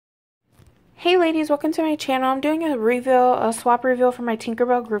Hey ladies, welcome to my channel. I'm doing a swap reveal for my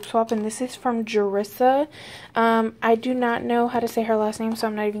Tinkerbell group swap, and this is from Jurissa. I do not know how to say her last name, so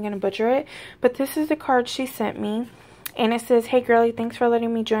I'm not even going to butcher it. But this is the card she sent me, and it says, "Hey girlie, thanks for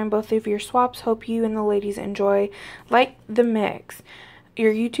letting me join both of your swaps. Hope you and the ladies enjoy. Like the mix.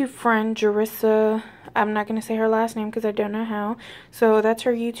 Your YouTube friend, Jurissa." I'm not going to say her last name because I don't know how. So that's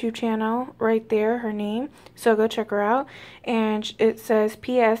her YouTube channel right there, her name. So go check her out. And it says,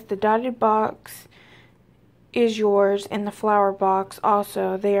 "P.S. The dotted box is yours and the flower box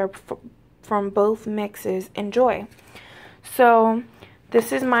also. They are from both mixes. Enjoy." So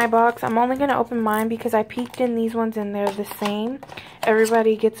this is my box. I'm only going to open mine because I peeked in these ones and they're the same.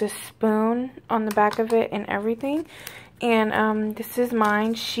 Everybody gets a spoon on the back of it and everything. And this is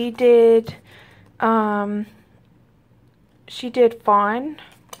mine. She did fawn.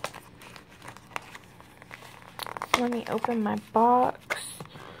 Let me open my box.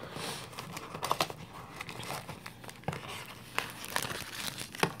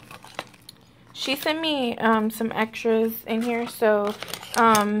 She sent me some extras in here, so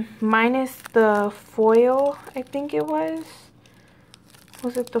minus the foil, I think it was.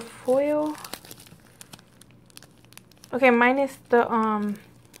 Was it the foil? Okay, minus the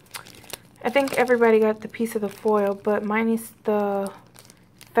I think everybody got the piece of the foil, but minus the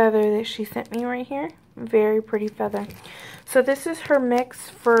feather that she sent me right here. Very pretty feather. So this is her mix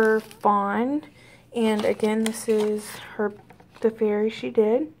for fawn, and again, this is the fairy she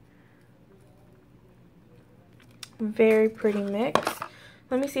did. Very pretty mix.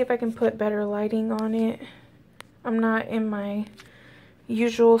 Let me see if I can put better lighting on it. I'm not in my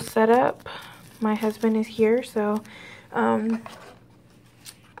usual setup. My husband is here, so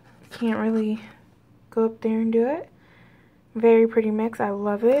can't really go up there and do it. Very pretty mix. I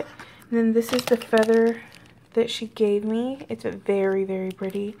love it. And then this is the feather that she gave me. It's very, very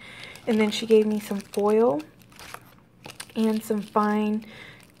pretty. And then she gave me some foil and some fine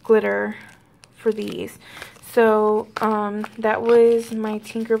glitter for these. So that was my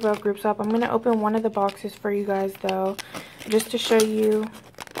Tinkerbell group swap. I'm going to open one of the boxes for you guys though, just to show you.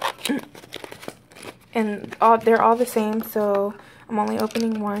 And they're all the same, so I'm only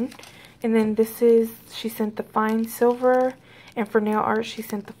opening one. And then this is, she sent the fine silver, and for nail art she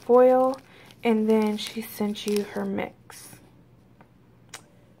sent the foil, and then she sent you her mix.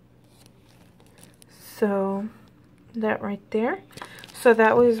 So that right there. So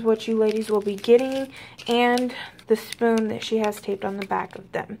that was what you ladies will be getting, and the spoon that she has taped on the back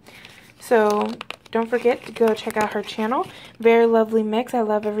of them. So don't forget to go check out her channel. Very lovely mix. I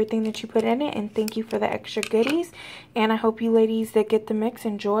love everything that you put in it, and thank you for the extra goodies. And I hope you ladies that get the mix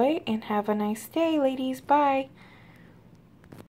enjoy, and have a nice day, ladies. Bye.